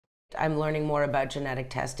I'm learning more about genetic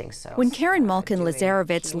testing. So when Karen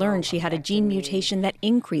Malkin-Lazarevitz learned she had a gene mutation that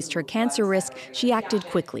increased her cancer risk, she acted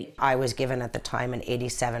quickly. I was given at the time an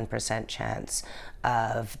 87% chance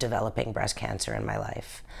of developing breast cancer in my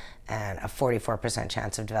life and a 44%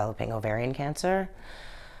 chance of developing ovarian cancer.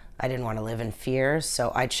 I didn't want to live in fear,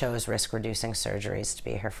 so I chose risk-reducing surgeries to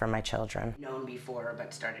be here for my children.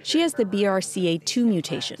 She has the BRCA2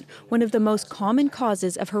 mutation, one of the most common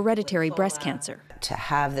causes of hereditary breast cancer. To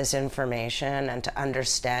have this information and to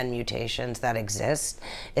understand mutations that exist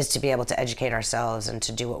is to be able to educate ourselves and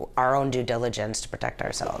to do our own due diligence to protect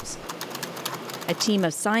ourselves. A team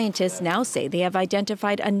of scientists now say they have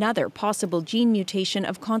identified another possible gene mutation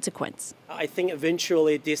of consequence. I think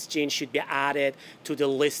eventually this gene should be added to the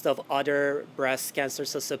list of other breast cancer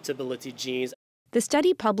susceptibility genes. The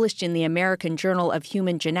study published in the American Journal of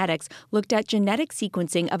Human Genetics looked at genetic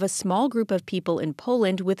sequencing of a small group of people in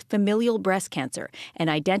Poland with familial breast cancer and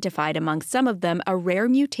identified among some of them a rare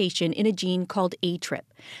mutation in a gene called ATRP.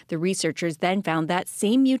 The researchers then found that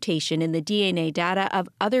same mutation in the DNA data of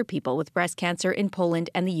other people with breast cancer in Poland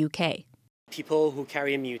and the UK. People who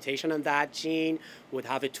carry a mutation on that gene would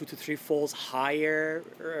have a 2 to 3-fold higher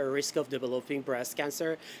risk of developing breast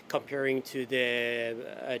cancer comparing to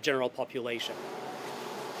the general population.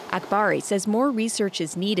 Akbari says more research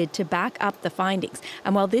is needed to back up the findings.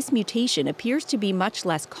 And while this mutation appears to be much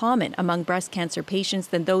less common among breast cancer patients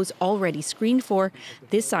than those already screened for,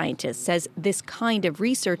 this scientist says this kind of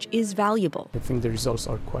research is valuable. I think the results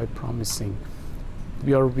are quite promising.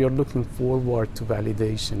 We are looking forward to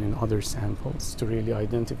validation in other samples to really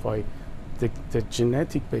identify the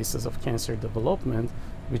genetic basis of cancer development,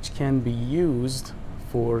 which can be used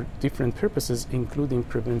for different purposes, including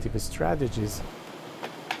preventive strategies.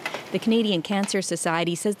 The Canadian Cancer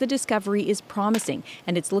Society says the discovery is promising,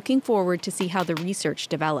 and it's looking forward to see how the research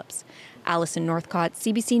develops. Alison Northcott,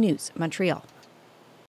 CBC News, Montreal.